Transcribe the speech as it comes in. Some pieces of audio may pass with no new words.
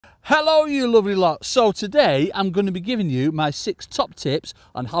Hello you lovely lot. So today I'm going to be giving you my 6 top tips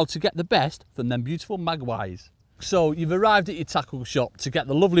on how to get the best from them beautiful magpies. So you've arrived at your tackle shop to get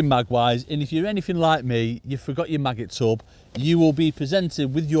the lovely magpies, and if you're anything like me, you forgot your maggot tub, you will be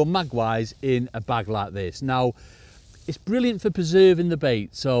presented with your magpies in a bag like this. Now it's brilliant for preserving the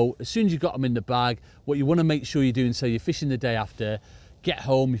bait, so as soon as you've got them in the bag, what you want to make sure you're doing, so you're fishing the day after, get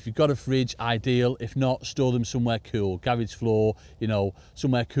home, if you've got a fridge, ideal. If not, store them somewhere cool, garage floor, you know,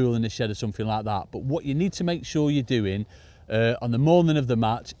 somewhere cool in the shed or something like that. But what you need to make sure you're doing on the morning of the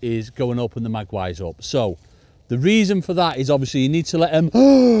match is go and open the magpies up. So the reason for that is obviously you need to let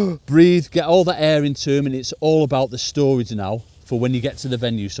them breathe, get all the air into them, and it's all about the storage now for when you get to the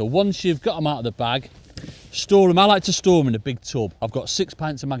venue. So once you've got them out of the bag, store them. I like to store them in a big tub. I've got 6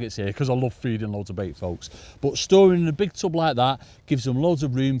 pints of maggots here because I love feeding loads of bait, folks. But storing in a big tub like that gives them loads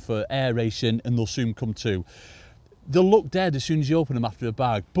of room for aeration, and they'll soon come to. They'll look dead as soon as you open them after a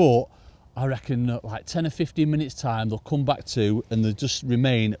bag, but I reckon like 10 or 15 minutes time they'll come back to, and they'll just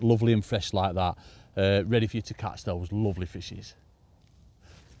remain lovely and fresh like that, ready for you to catch those lovely fishes.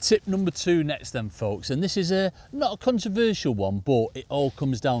 Tip number 2 next then, folks, and this is not a controversial one, but it all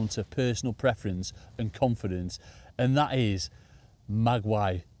comes down to personal preference and confidence, and that is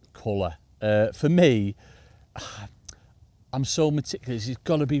magpie colour. For me, I'm so meticulous. It's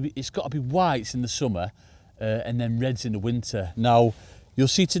got to be whites in the summer and then reds in the winter. Now you'll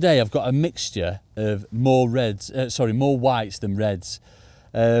see today I've got a mixture of more whites than reds.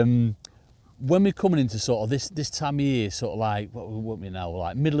 When we're coming into sort of this time of year, sort of like, what we now,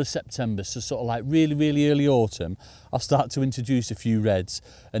 like middle of September, so sort of like really early autumn, I'll start to introduce a few reds.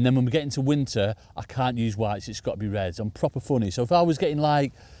 And then when we get into winter, I can't use whites, it's got to be reds. I'm proper funny. So if I was getting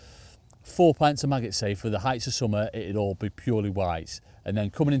like 4 pints of maggots, say, for the heights of summer, it'd all be purely whites. And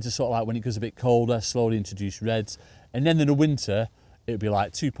then coming into sort of like when it goes a bit colder, slowly introduce reds. And then in the winter, it'd be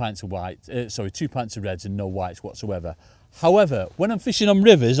like 2 pints of two pints of reds and no whites whatsoever. However, when I'm fishing on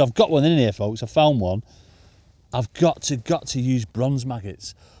rivers, I've got one in here, folks, I found one. I've got to use bronze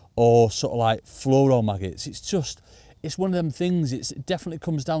maggots or sort of like fluoro maggots. It's one of them things. It definitely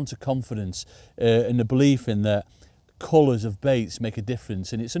comes down to confidence and the belief in that colours of baits make a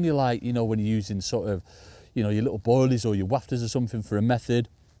difference. And it's only like, you know, when you're using sort of, you know, your little boilies or your wafters or something for a method,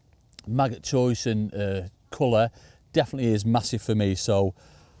 maggot choice and colour definitely is massive for me. So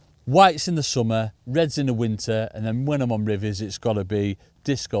whites in the summer, reds in the winter, and then when I'm on rivers, it's got to be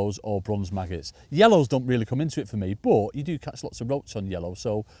discos or bronze maggots. Yellows don't really come into it for me, but you do catch lots of roach on yellow,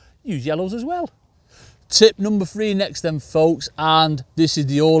 so use yellows as well. Tip number 3 next then, folks, and this is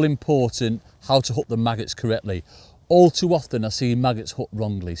the all-important how to hook the maggots correctly. All too often I see maggots hooked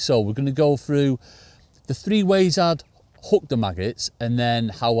wrongly, so we're going to go through the 3 ways I'd hook the maggots and then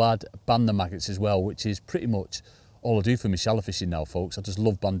how I'd ban the maggots as well, which is pretty much all I do for my shallow fishing now, folks. I just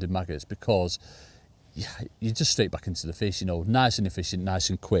love banding maggots because you're just straight back into the fish, you know, nice and efficient, nice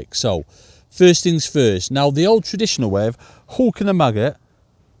and quick. So first things first. Now the old traditional way of hooking a maggot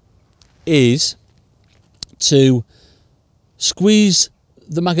is to squeeze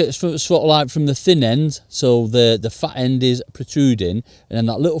the maggot sort of like from the thin end, so the fat end is protruding, and then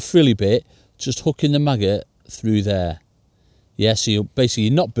that little frilly bit, just hooking the maggot through there. Yeah, so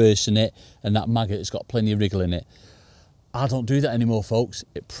you're not bursting it, and that maggot has got plenty of wriggle in it. I don't do that anymore, folks.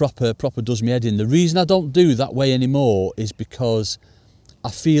 It proper does me head in. The reason I don't do that way anymore is because I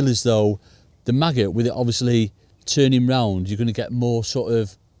feel as though the maggot, with it obviously turning round, you're going to get more sort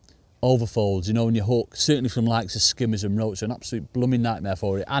of overfolds, you know, when you hook, certainly from likes of skimmers and roach, an absolute blooming nightmare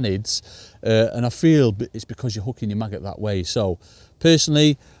for it, anids, and I feel it's because you're hooking your maggot that way. So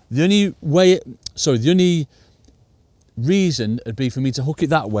personally, the only reason it'd be for me to hook it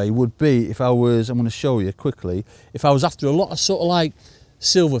that way would be if I was, I'm going to show you quickly, if I was after a lot of sort of like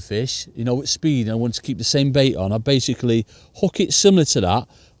silverfish, you know, with speed, and I want to keep the same bait on, I'd basically hook it similar to that,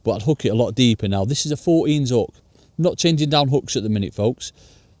 but I'd hook it a lot deeper. Now this is a 14s hook, I'm not changing down hooks at the minute, folks,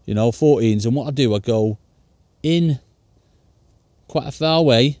 you know, 14s, and what I do, I go in quite a far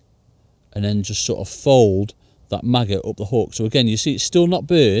way and then just sort of fold that maggot up the hook. So again, you see it's still not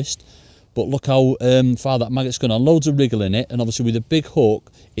burst, but look how far that maggot's gone on, loads of wriggle in it, and obviously with a big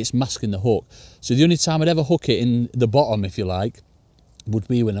hook, it's masking the hook. So the only time I'd ever hook it in the bottom, if you like, would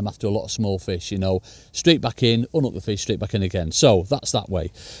be when I'm after a lot of small fish, you know, straight back in, unhook the fish, straight back in again. So that's that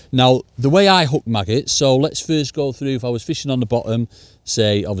way. Now, the way I hook maggots, so let's first go through, if I was fishing on the bottom,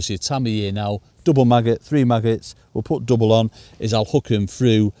 say, obviously a time of year now, double maggot, 3 maggots, we'll put double on, is I'll hook them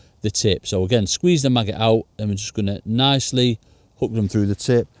through the tip. So again, squeeze the maggot out, and we're just going to nicely hook them through the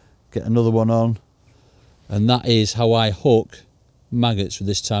tip, get another one on, and that is how I hook maggots for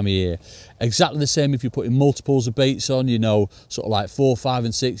this time of year. Exactly the same if you're putting multiples of baits on, you know, sort of like 4, 5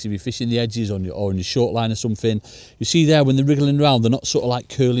 and 6, if you're fishing the edges on or on your short line or something. You see there when they're wriggling around, they're not sort of like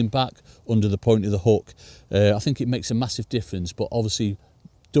curling back under the point of the hook. I think it makes a massive difference, but obviously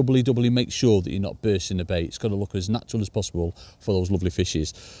doubly make sure that you're not bursting the bait. It's got to look as natural as possible for those lovely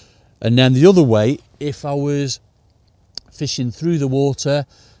fishes. And then the other way, if I was fishing through the water,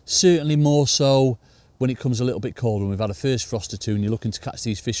 certainly more so when it comes a little bit colder and we've had a first frost or two and you're looking to catch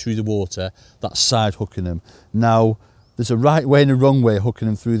these fish through the water, that's side hooking them. Now, there's a right way and a wrong way of hooking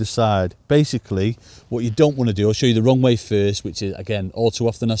them through the side. Basically, what you don't want to do, I'll show you the wrong way first, which is, again, all too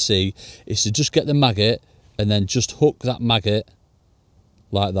often I see, is to just get the maggot and then just hook that maggot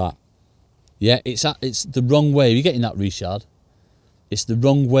like that. Yeah, it's the wrong way. Are you getting that, Richard? It's the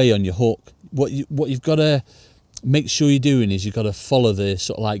wrong way on your hook. What you've got to make sure you're doing is you've got to follow the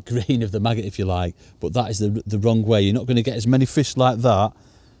sort of like grain of the maggot, if you like, but that is the wrong way. You're not going to get as many fish like that,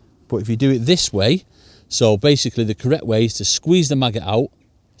 but if you do it this way, so basically the correct way is to squeeze the maggot out,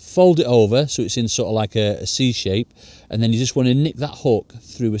 fold it over so it's in sort of like a C shape, and then you just want to nick that hook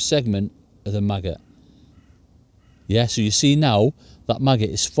through a segment of the maggot. Yeah, so you see now that maggot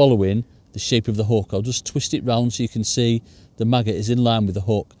is following the shape of the hook. I'll just twist it round so you can see the maggot is in line with the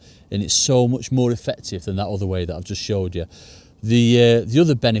hook, and it's so much more effective than that other way that I've just showed you. The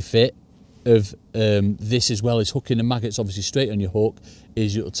other benefit of this as well is hooking the maggots obviously straight on your hook,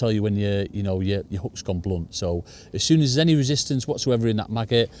 is it'll tell you when your hook's gone blunt. So as soon as there's any resistance whatsoever in that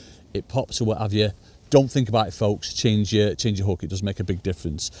maggot, it pops or what have you. Don't think about it, folks. Change your hook. It does make a big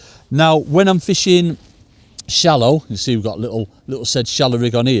difference. Now, when I'm fishing shallow, you see we've got little said shallow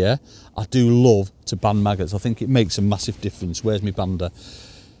rig on here, I do love to band maggots. I think it makes a massive difference. Where's my bander?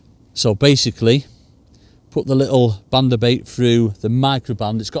 So basically, put the little bander bait through the micro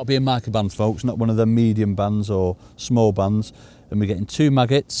band. It's got to be a micro band, folks, not one of the medium bands or small bands. And we're getting 2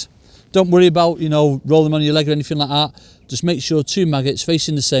 maggots. Don't worry about, you know, roll them on your leg or anything like that. Just make sure 2 maggots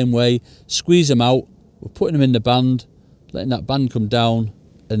facing the same way, squeeze them out. We're putting them in the band, letting that band come down,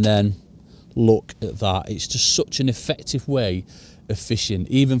 and then look at that. It's just such an effective way of fishing,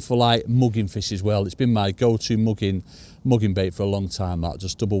 even for like mugging fish as well. It's been my go-to mugging bait for a long time, that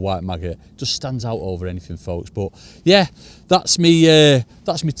just double white maggot. Just stands out over anything, folks. But yeah, that's me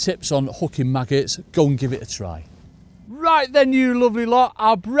tips on hooking maggots. Go and give it a try. Right then, you lovely lot,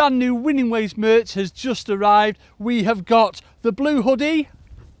 our brand new Winning Ways merch has just arrived. We have got the blue hoodie,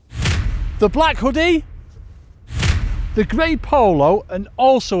 the black hoodie, the grey polo, and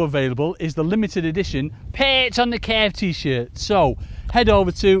also available is the limited edition Perch on the Curve t-shirt. So head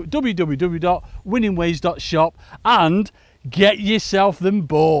over to www.winningways.shop and get yourself them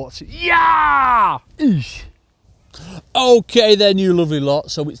bought. Yeah! Eesh. Okay then, you lovely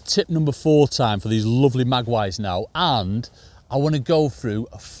lot, so it's tip number 4 time for these lovely magpies now, and I want to go through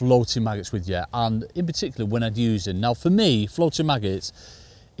floating maggots with you, and in particular when I'd use them. Now for me, floating maggots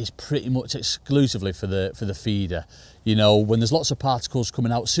is pretty much exclusively for the feeder. You know, when there's lots of particles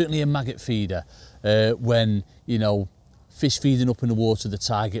coming out, certainly a maggot feeder, when, you know, fish feeding up in the water, the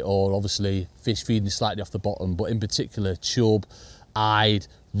target, or obviously fish feeding slightly off the bottom, but in particular chub, eyed,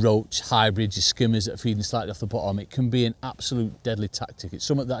 roach, hybrids, your skimmers that are feeding slightly off the bottom, it can be an absolute deadly tactic. It's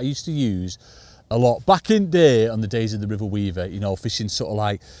something that I used to use a lot back in day on the days of the River Weaver, you know, fishing sort of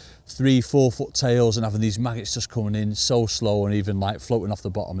like 3-4 foot tails and having these maggots just coming in so slow and even like floating off the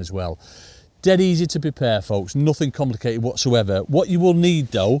bottom as well. Dead easy to prepare, folks, nothing complicated whatsoever. What you will need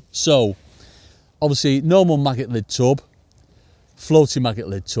though, so obviously normal maggot lid tub, floating maggot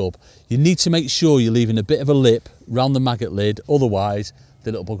lid tub. You need to make sure you're leaving a bit of a lip round the maggot lid, otherwise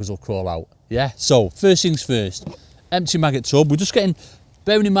the little buggers will crawl out. Yeah, so first things first, empty maggot tub. We're just getting,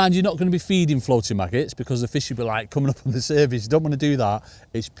 bearing in mind you're not going to be feeding floating maggots because the fish will be like coming up on the surface. You don't want to do that.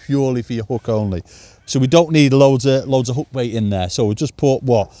 It's purely for your hook only. So we don't need loads of hook bait in there. So we'll just put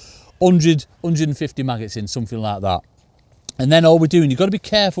what, 100, 150 maggots in, something like that. And then all we're doing, you've got to be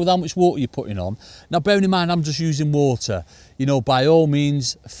careful with how much water you're putting on. Now bearing in mind I'm just using water, you know, by all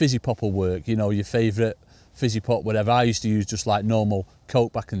means fizzy pop will work, you know, your favourite fizzy pop, whatever. I used to use just like normal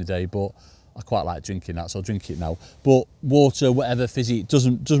Coke back in the day, but I quite like drinking that, so I'll drink it now. But water, whatever, fizzy, it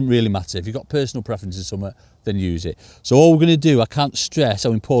doesn't really matter. If you've got personal preferences somewhere, then use it. So all we're going to do, I can't stress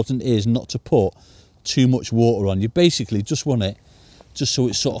how important it is not to put too much water on. You basically just want it just so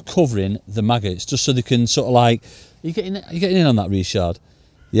it's sort of covering the maggots, just so they can sort of like, are you getting in on that, Richard?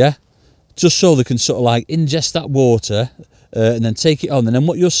 Yeah? Just so they can sort of like ingest that water and then take it on. And then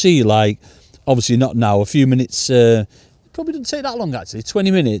what you'll see, like, obviously not now, a few minutes probably doesn't take that long actually,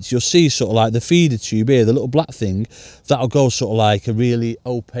 20 minutes, you'll see sort of like the feeder tube here, the little black thing, that'll go sort of like a really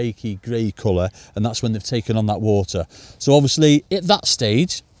opaque grey colour, and that's when they've taken on that water. So obviously at that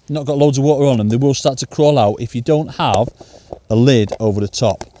stage, not got loads of water on them, they will start to crawl out if you don't have a lid over the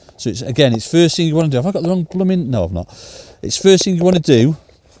top. So it's, again, it's first thing you want to do. Have I got the wrong blooming? No, I've not. It's first thing you want to do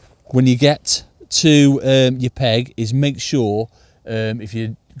when you get to your peg is make sure, if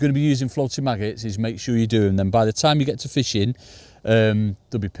you're going to be using floating maggots, is make sure you do them. Then by the time you get to fishing, they'll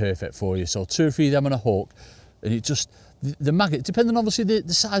be perfect for you. So 2 or 3 of them on a hook, and it just, the maggot, depending on obviously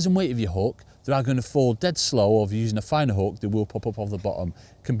the size and weight of your hook, they are going to fall dead slow, or if you're using a finer hook, they will pop up off the bottom.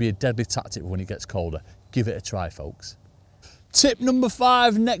 It can be a deadly tactic when it gets colder. Give it a try, folks. Tip number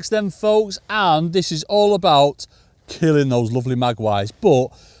 5 next then, folks, and this is all about killing those lovely magpies, but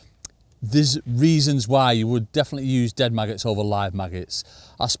there's reasons why you would definitely use dead maggots over live maggots.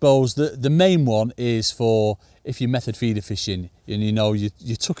 I suppose the main one is for if you're method feeder fishing and you know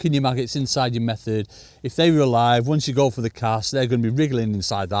you're tucking your maggots inside your method. If they were alive, once you go for the cast, they're going to be wriggling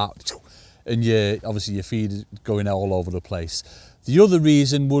inside that, and obviously your feed is going all over the place. The other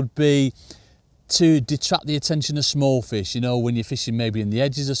reason would be to detract the attention of small fish, you know, when you're fishing maybe in the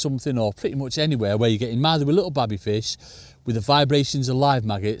edges or something, or pretty much anywhere where you're getting either with little babby fish, with the vibrations of live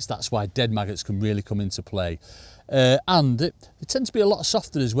maggots. That's why dead maggots can really come into play. And they tend to be a lot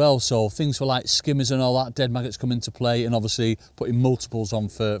softer as well, so things for like skimmers and all that, dead maggots come into play, and obviously putting multiples on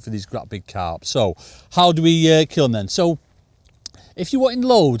for these great big carp. So how do we kill them then? So if you're wanting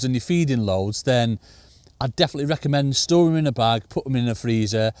loads and you're feeding loads, then I'd definitely recommend storing them in a bag, put them in a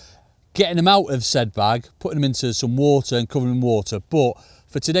freezer, getting them out of said bag, putting them into some water and covering them in water. But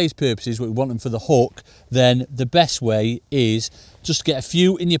for today's purposes, what we want them for the hook, then the best way is just get a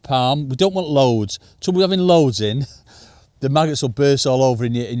few in your palm. We don't want loads. So we're having loads in, the maggots will burst all over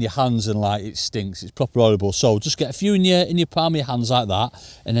in your hands, and like it stinks. It's proper horrible. So just get a few in your palm, your hands like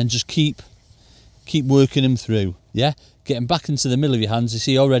that, and then just keep working them through. Yeah, get them back into the middle of your hands. You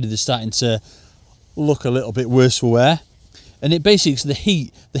see already they're starting to look a little bit worse for wear. And it basically is the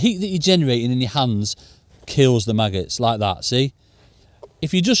heat that you're generating in your hands kills the maggots like that, see?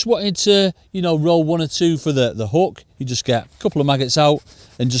 If you just wanted to, you know, roll 1 or 2 for the hook, you just get a couple of maggots out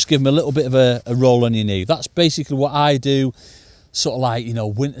and just give them a little bit of a roll on your knee. That's basically what I do, sort of like, you know,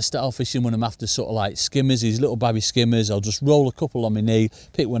 winter style fishing when I'm after sort of like skimmers, these little babby skimmers. I'll just roll a couple on my knee,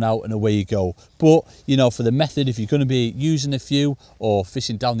 pick one out, and away you go. But, you know, for the method, if you're going to be using a few or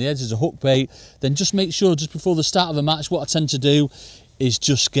fishing down the edge as a hook bait, then just make sure just before the start of a match, what I tend to do is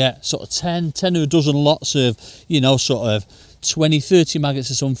just get sort of 10 to a dozen lots of, you know, sort of 20, 30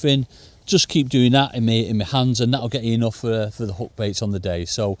 maggots or something. Just keep doing that in my hands, and that'll get you enough for the hook baits on the day.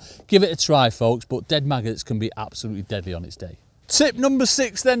 So give it a try, folks, but dead maggots can be absolutely deadly on its day. Tip number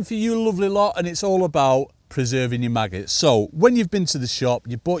 6 then for you lovely lot, and it's all about preserving your maggots. So when you've been to the shop,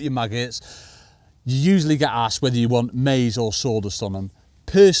 you bought your maggots, you usually get asked whether you want maize or sawdust on them.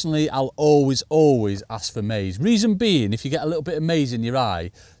 Personally, I'll always ask for maize. Reason being, if you get a little bit of maize in your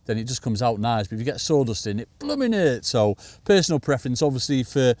eye, then it just comes out nice. But if you get sawdust in, it blooming hurts. So personal preference, obviously,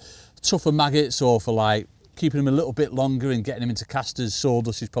 for tougher maggots or for like keeping them a little bit longer and getting them into casters,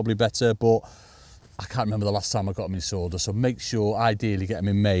 sawdust is probably better. But I can't remember the last time I got them in sawdust, so make sure ideally get them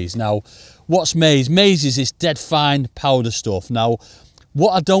in maize. Now, what's maize? Maize is this dead fine powder stuff. Now,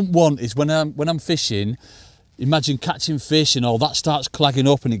 what I don't want is when I'm fishing, imagine catching fish and all that starts clagging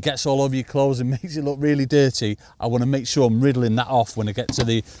up and it gets all over your clothes and makes it look really dirty. I want to make sure I'm riddling that off when I get to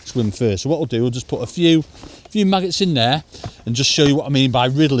the swim first. So what I'll do, I'll just put a few maggots in there and just show you what I mean by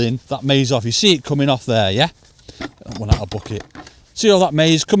riddling that maize off. You see it coming off there, yeah? One out of bucket. See all that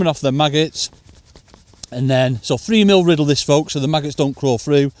maize coming off the maggots? And then, so 3 mil riddle this, folks, so the maggots don't crawl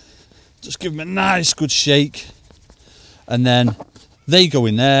through. Just give them a nice good shake. And then they go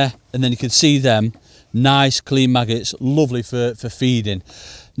in there, and then you can see them. Nice, clean maggots, lovely for feeding.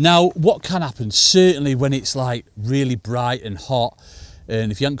 Now, what can happen, certainly when it's like really bright and hot, and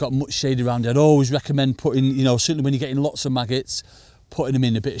if you haven't got much shade around you, I'd always recommend putting, you know, certainly when you're getting lots of maggots, putting them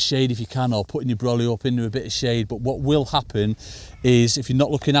in a bit of shade if you can, or putting your brolly up into a bit of shade. But what will happen is, if you're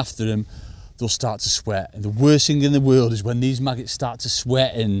not looking after them, they'll start to sweat. And the worst thing in the world is when these maggots start to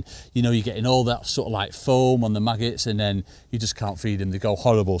sweat and, you know, you're getting all that sort of like foam on the maggots, and then you just can't feed them. They go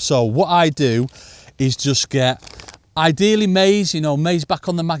horrible. So what I do is just get, ideally maize, you know, maize back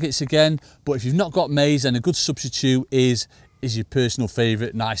on the maggots again. But if you've not got maize, then a good substitute is your personal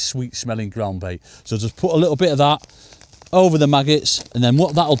favourite, nice sweet smelling ground bait. So just put a little bit of that over the maggots, and then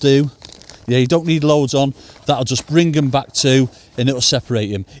what that'll do Yeah, you don't need loads on. That'll just bring them back to, and it'll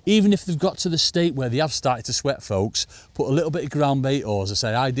separate them. Even if they've got to the state where they have started to sweat, folks, put a little bit of ground bait, or as I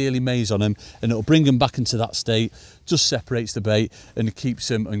say, ideally maize on them, and it'll bring them back into that state, just separates the bait and keeps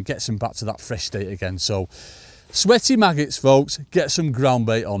them and gets them back to that fresh state again. So sweaty maggots, folks, get some ground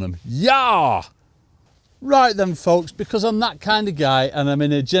bait on them. Yeah! Right then, folks, because I'm that kind of guy and I'm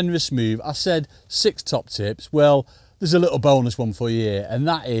in a generous mood, I said 6 top tips. Well, there's a little bonus one for you here, and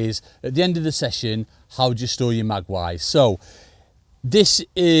that is at the end of the session, how do you store your magpies? So this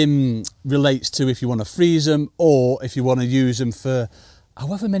relates to if you want to freeze them or if you want to use them for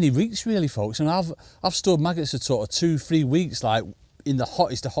however many weeks, really, folks. And I've stored maggots for sort of 2-3 weeks, like in the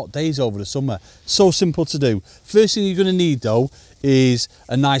hottest of hot days over the summer. So simple to do. First thing you're going to need though is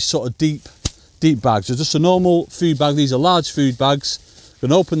a nice sort of deep bag. So just a normal food bag. These are large food bags. I'm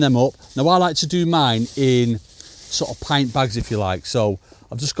going to open them up. Now I like to do mine in sort of pint bags, if you like. So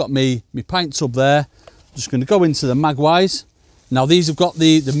I've just got my pint tub there. I'm just going to go into the magpies. Now these have got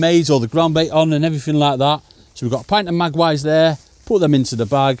the maize or the ground bait on and everything like that. So we've got a pint of magpies there. Put them into the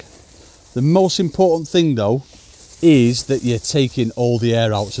bag. The most important thing though is that you're taking all the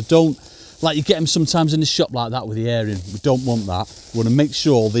air out. So don't, like you get them sometimes in the shop like that with the air in. We don't want that. We want to make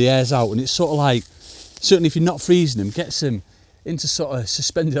sure the air's out, and it's sort of like, certainly if you're not freezing them, gets them into sort of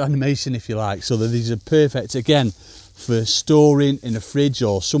suspended animation, if you like. So that these are perfect again for storing in a fridge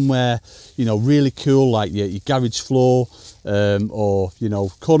or somewhere, you know, really cool, like your garage floor or, you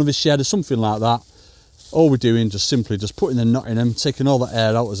know, corner of a shed or something like that. All we're doing, just simply just putting the knot in them, taking all that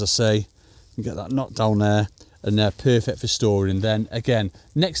air out, as I say, and get that knot down there, and they're perfect for storing. And then again,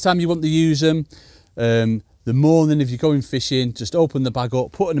 next time you want to use them, the morning if you're going fishing, just open the bag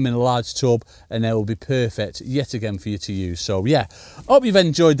up, put them in a large tub, and they will be perfect yet again for you to use. So yeah, hope you've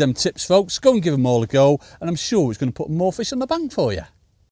enjoyed them tips, folks. Go and give them all a go, and I'm sure it's going to put more fish on the bank for you.